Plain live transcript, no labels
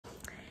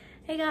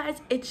Hey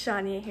guys, it's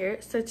Shania here.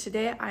 So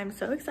today I'm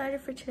so excited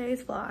for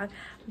today's vlog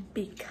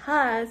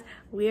because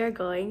we are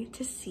going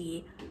to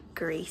see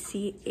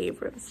Gracie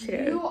Abrams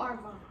today. You are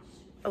mom.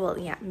 Well,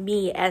 yeah,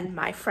 me and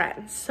my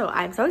friends. So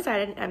I'm so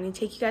excited. I'm gonna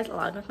take you guys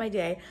along with my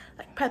day,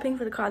 like prepping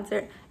for the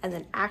concert and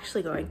then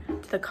actually going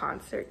to the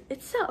concert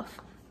itself.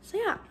 So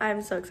yeah,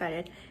 I'm so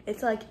excited.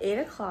 It's like 8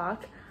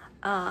 o'clock.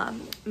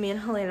 Me and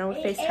Helena were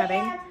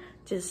FaceTiming,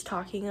 just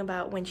talking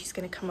about when she's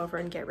gonna come over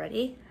and get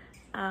ready.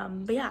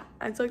 But yeah,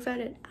 I'm so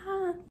excited.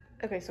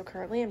 Okay, so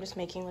currently I'm just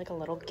making like a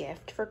little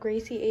gift for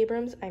Gracie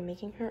Abrams. I'm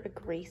making her a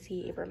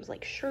Gracie Abrams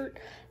like shirt,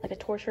 like a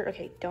tour shirt.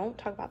 Okay, don't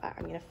talk about that.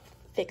 I'm gonna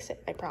fix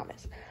it, I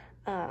promise.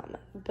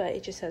 But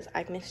it just says,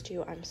 "I've missed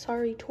you, I'm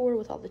sorry," tour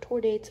with all the tour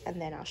dates,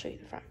 and then I'll show you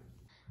the front.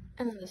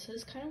 And then this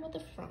is kind of what the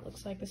front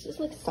looks like. This is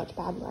like such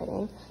bad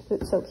lighting, but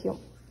it's so cute.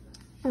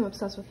 I'm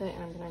obsessed with it,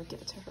 and I'm gonna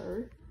give it to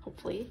her,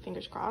 hopefully,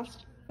 fingers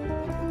crossed.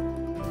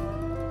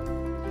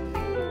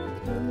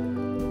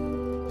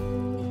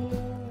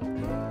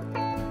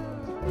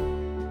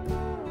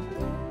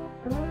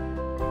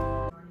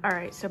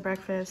 Alright, so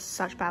breakfast,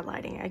 such bad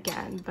lighting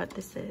again, but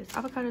this is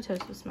avocado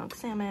toast with smoked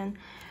salmon,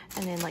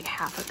 and then like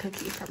half a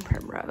cookie from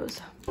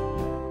Primrose.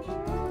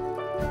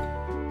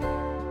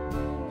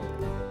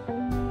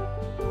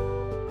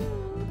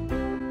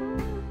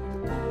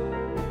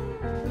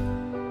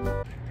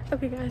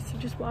 Okay guys, so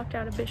just walked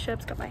out of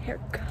Bishop's, got my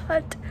hair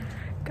cut,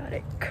 got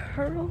it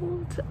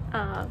curled.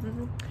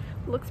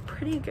 Looks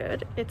pretty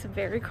good. It's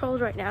very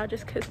curled right now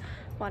just because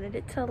I wanted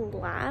it to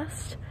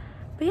last.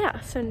 But yeah,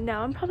 so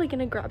now I'm probably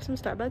gonna grab some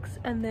Starbucks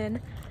and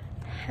then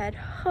head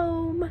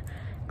home,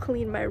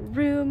 clean my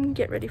room,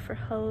 get ready for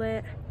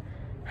Helena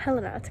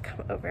to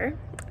come over,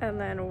 and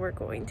then we're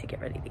going to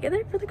get ready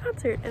together for the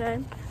concert, and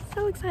I'm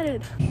so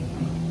excited.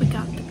 We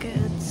got the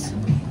goods.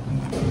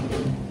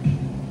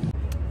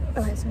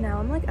 Okay, so now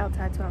I'm like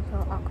outside, so I don't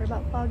feel awkward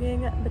about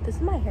vlogging, but this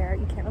is my hair.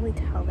 You can't really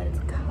tell that it's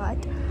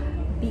cut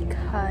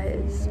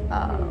because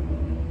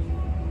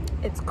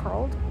it's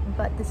curled,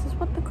 but this is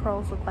what the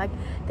curls look like.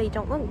 They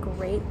don't look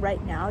great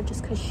right now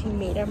just because she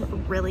made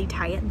them really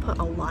tight and put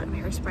a lot of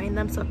hairspray in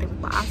them so that they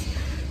would last,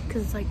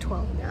 because it's like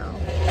 12 now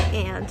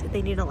and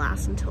they need to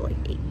last until like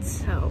 8,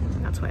 so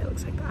that's why it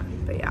looks like that.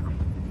 But yeah,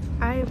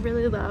 I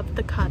really love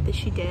the cut that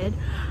she did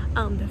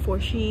before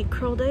she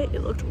curled it.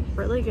 It looked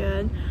really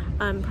good,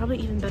 probably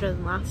even better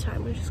than last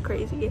time, which is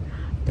crazy.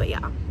 But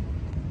yeah,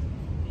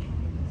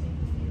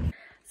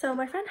 so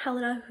my friend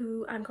Helena,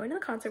 who I'm going to the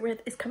concert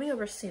with, is coming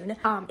over soon.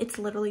 It's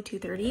literally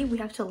 2:30. We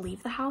have to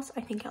leave the house, I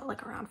think, at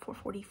like around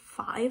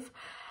 4:45,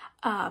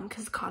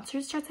 because the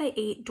concert starts at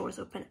 8, doors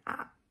open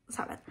at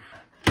 7.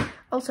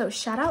 Also,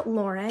 shout out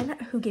Lauren,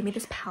 who gave me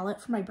this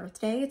palette for my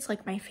birthday. It's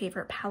like my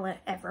favorite palette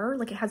ever.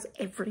 Like, it has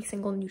every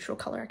single neutral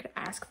color I could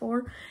ask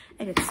for,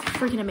 and it's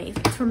freaking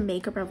amazing. It's from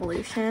Makeup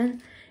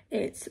Revolution.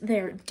 It's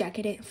their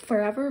decadent,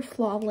 forever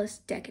flawless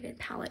decadent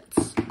palette.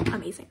 It's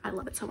amazing. I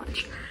love it so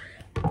much.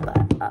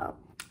 But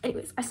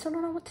anyways, I still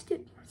don't know what to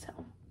do, so.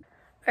 All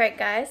right,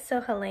 guys, so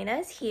Helena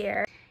is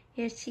here.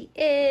 Here she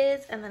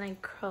is, and then I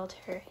curled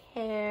her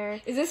hair.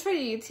 Is this for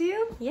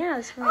YouTube? Yeah,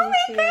 it's for YouTube.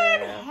 YouTube. Oh my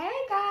god! Hey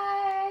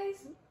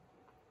guys!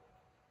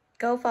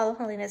 Go follow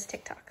Helena's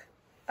TikTok.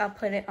 I'll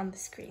put it on the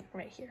screen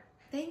right here.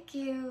 Thank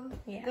you.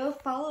 Yeah. Go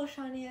follow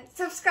Shania.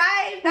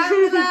 Subscribe down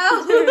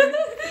below.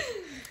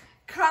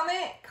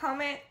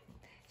 Comment.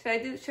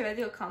 Should I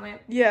do a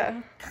comment?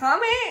 Yeah.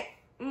 Comment.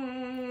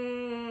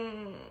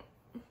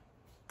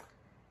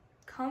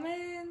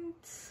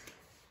 Comment.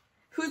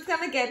 Who's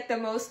gonna get the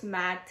most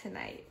mad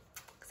tonight?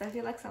 Because I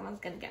feel like someone's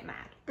gonna get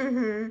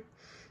mad.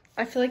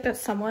 I feel like that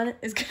someone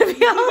is gonna be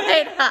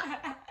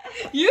Helena.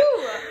 You.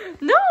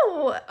 No,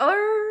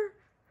 or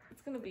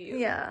It's gonna be you.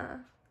 yeah.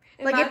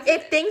 Like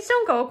if things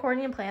don't go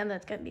according to plan,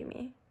 that's gonna be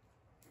me.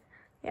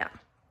 Yeah.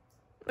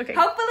 Okay.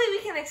 Hopefully we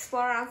can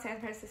explore around San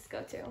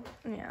Francisco too.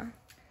 Yeah.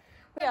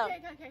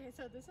 Okay,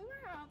 so this is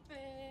our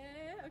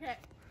outfit. Okay,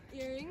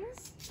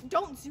 earrings.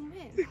 Don't zoom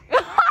in.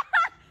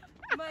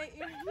 My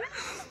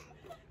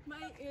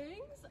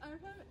earrings are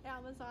from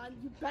Amazon.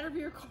 You better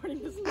be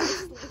recording this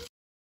nicely.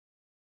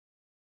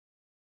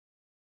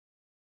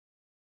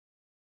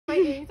 My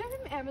earrings are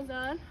from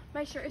Amazon.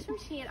 My shirt is from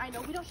Shein. I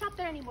know we don't shop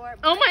there anymore.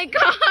 Oh my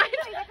god!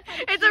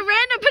 It's a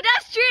random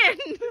pedestrian!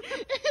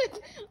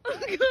 Oh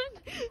god.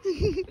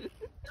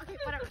 Okay,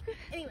 whatever.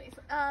 Anyways,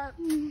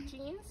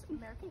 jeans,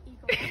 American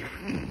Eagle.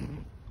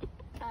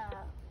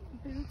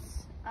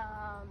 Boots.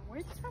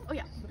 Where's this from? Oh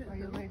yeah,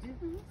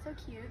 so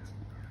cute.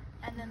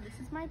 And then this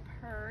is my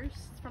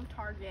purse from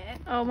Target.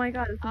 Oh my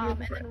god. And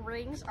then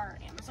rings are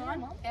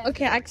Amazon.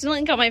 Okay, I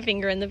accidentally got my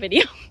finger in the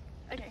video.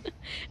 Okay.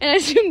 And I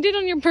zoomed in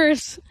on your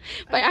purse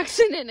by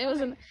accident. It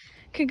wasn't.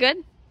 Okay,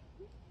 good?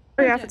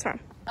 Or your outfit's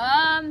from?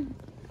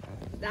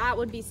 That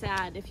would be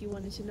sad if you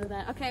wanted to know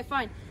that. Okay,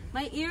 fine.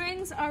 My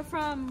earrings are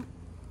from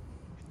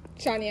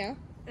Shania.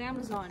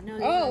 Amazon. No.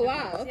 Oh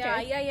wow.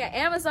 Okay. Yeah.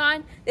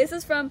 Amazon. This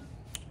is from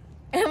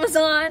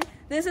Amazon.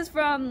 This is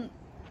from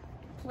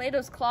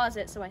Plato's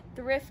Closet, so I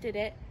thrifted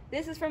it.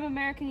 This is from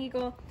American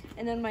Eagle,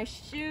 and then my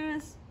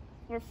shoes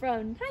were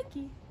from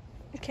Nike.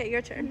 Okay,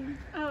 your turn.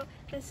 Oh,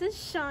 this is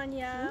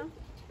Shania.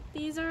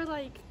 These are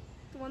like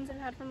the ones I've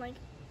had from like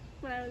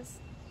when I was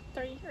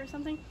 3 or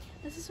something.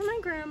 This is from my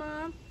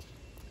grandma.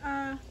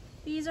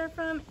 These are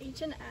from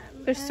H&M.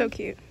 They're so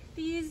cute.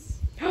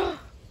 These, I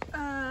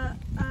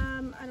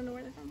don't know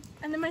where they're from.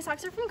 And then my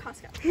socks are from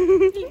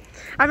Costco.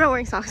 I'm not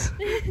wearing socks.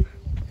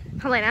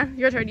 Helena,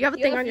 your turn. You have a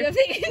thing on your...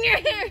 thing in your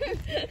hair.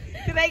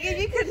 Did I give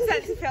you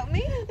consent to film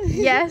me?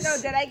 Yes. No,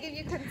 did I give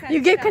you consent? You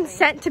gave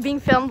consent to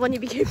being filmed when you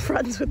became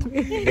friends with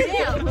me.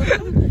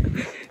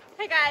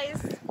 Hey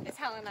guys, it's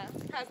Helena.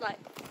 How's life?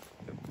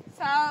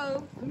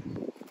 So,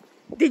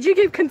 Did you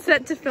give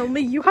consent to film me?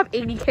 You have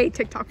 80K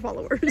TikTok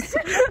followers.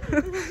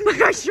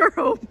 Like, I sure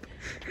hope.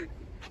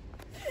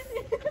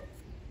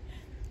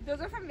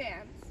 those are from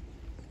Vans.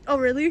 Oh,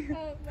 really? Oh,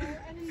 well,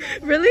 I didn't know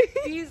that. Really?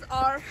 These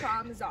are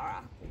from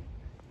Zara.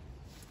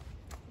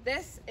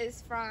 This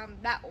is from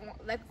that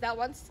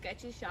one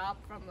sketchy shop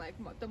from like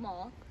the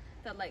mall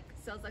that like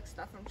sells like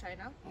stuff from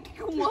China.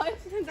 What?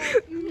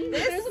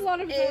 There's a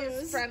lot of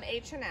Is those. from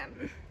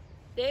H&M.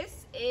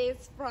 This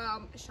is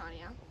from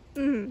Shania.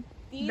 Mm-hmm.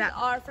 These That-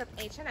 are from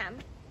H&M.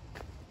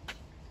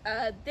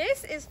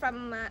 This is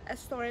from a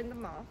store in the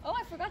mall. Oh,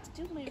 I forgot to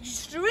do my.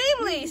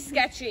 Extremely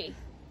sketchy,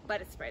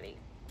 but it's pretty.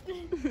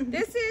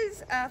 This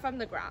is from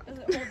the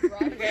ground.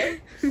 Okay.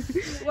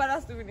 What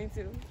else do we need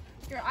to?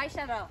 Your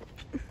eyeshadow.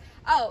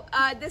 Oh,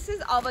 this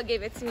is Alva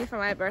gave it to me for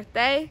my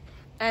birthday.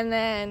 And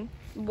then,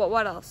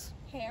 what else?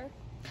 Hair.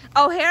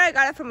 Oh, hair, I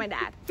got it from my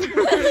dad.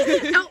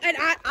 Oh, and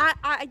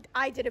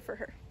I did it for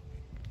her.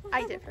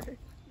 I did it for her.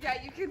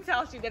 Yeah, you can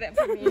tell she did it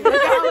for me.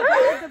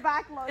 The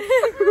back look. No,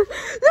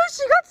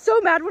 she got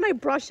so mad when I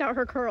brushed out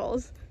her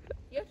curls.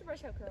 You have to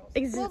brush out curls.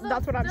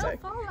 That's what I'm saying.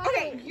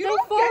 Okay, you They'll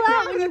don't fall get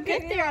out my when you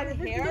get opinion there. on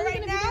We're hair literally right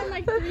gonna be now. there in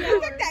like 3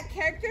 Look at hours. that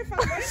character from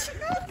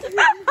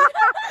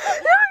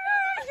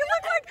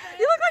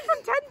You look like from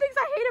 10 Things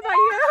I Hate About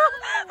You.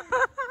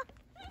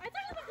 I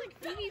thought you looked like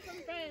Phoebe from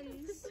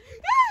Friends.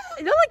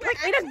 No, like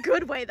in a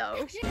good way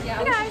though.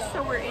 Hey guys,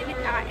 so we're in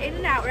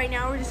and out right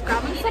now. We're just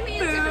grabbing some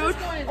food.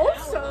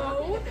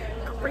 Also,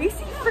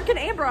 Gracie freaking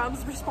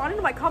Abrams responded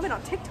to my comment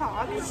on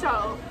TikTok,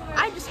 so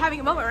I'm just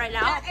having a moment right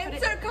now. Yeah,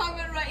 insert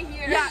comment right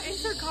here. Yeah,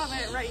 insert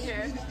comment right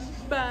here.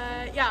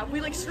 But yeah, we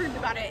like screamed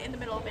about it in the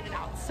middle of In and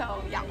Out,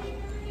 so yeah.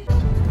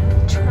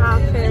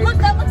 Traffic. Look,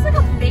 that looks like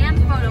a fan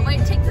photo.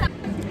 Wait, take that.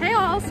 Hey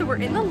all, so we're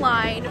in the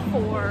line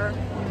for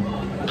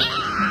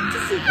to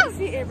see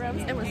Gracie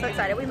Abrams, and we're so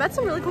excited. We met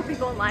some really cool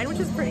people in line, which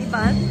is pretty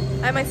fun.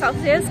 I myself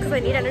did because I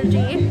need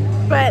energy,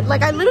 but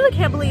like I literally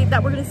can't believe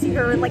that we're gonna see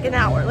her in like an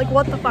hour. Like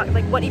what the fuck?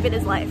 Like what even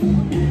is life?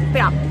 But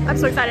yeah, I'm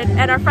so excited.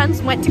 And our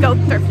friends went to go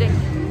thrifting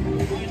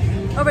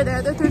over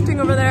there. They're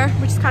thrifting over there,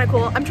 which is kind of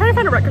cool. I'm trying to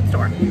find a record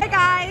store. Hey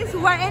guys,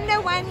 we're in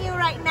the venue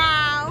right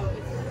now.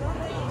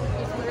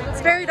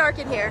 It's very dark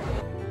in here.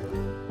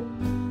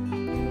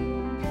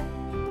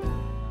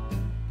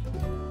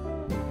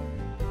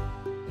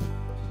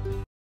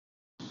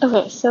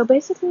 Okay, so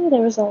basically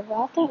there was a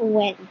lot that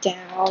went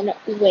down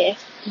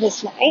with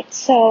this night.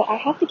 So I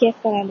have the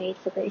gift that I made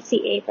for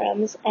Gracie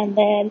Abrams, and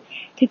then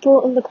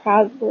people in the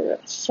crowd were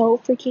so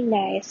freaking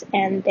nice,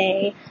 and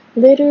they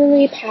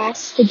literally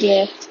passed the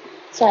gift.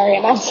 Sorry,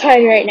 I'm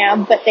outside right now,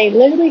 but they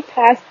literally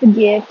passed the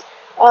gift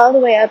all the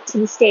way up to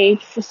the stage,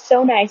 which was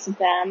so nice of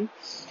them.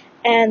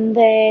 And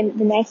then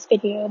the next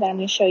video that I'm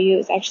going to show you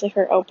is actually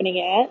her opening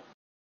it.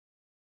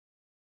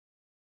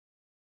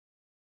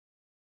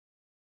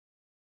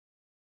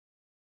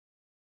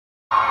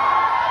 You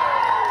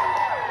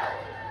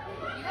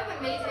have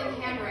amazing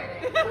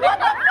handwriting.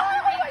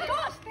 Oh my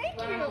gosh, thank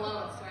But you. I'm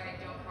alone, so I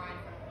don't cry.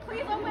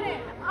 Please open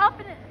it.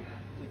 Open it.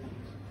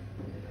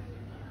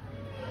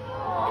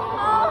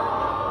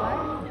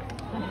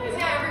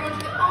 Yeah, everyone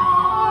should.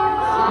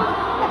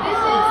 Oh, this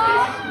is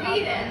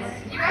Sweden.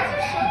 You guys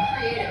are so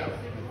creative.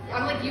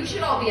 I'm like, you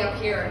should all be up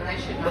here, and I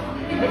should not.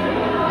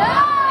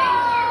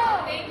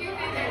 Thank you. I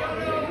don't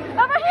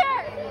know. Over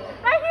here.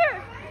 Right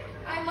here.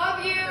 I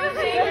love you.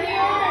 Thank you.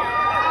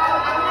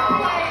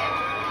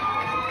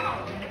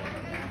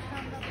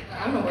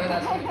 I don't know where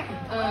that's going.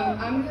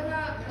 I'm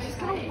gonna place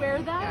my name. Wear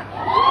that.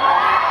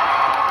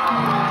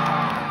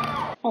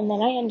 And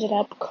then I ended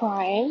up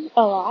crying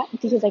a lot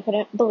because I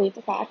couldn't believe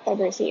the fact that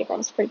Gracie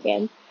Abrams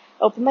freaking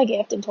opened my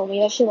gift and told me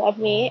that she loved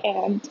me,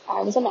 and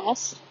I was a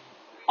mess.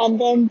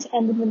 And then to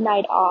end the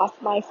night off,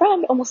 my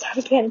friend almost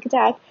had a panic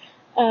attack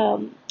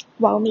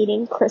while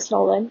meeting Chris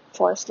Nolan,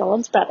 Forrest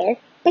Nolan's brother,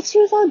 but she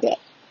was all good.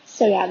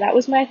 So yeah, that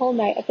was my whole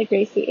night at the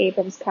Gracie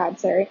Abrams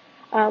concert.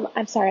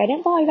 I'm sorry, I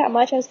didn't vlog that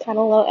much. I was kind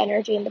of low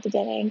energy in the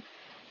beginning.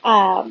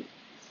 But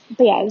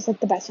yeah, it was like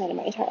the best night of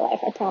my entire life,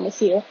 I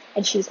promise you.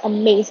 And she was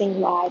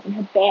amazing live, and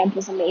her band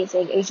was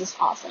amazing. It was just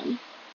awesome.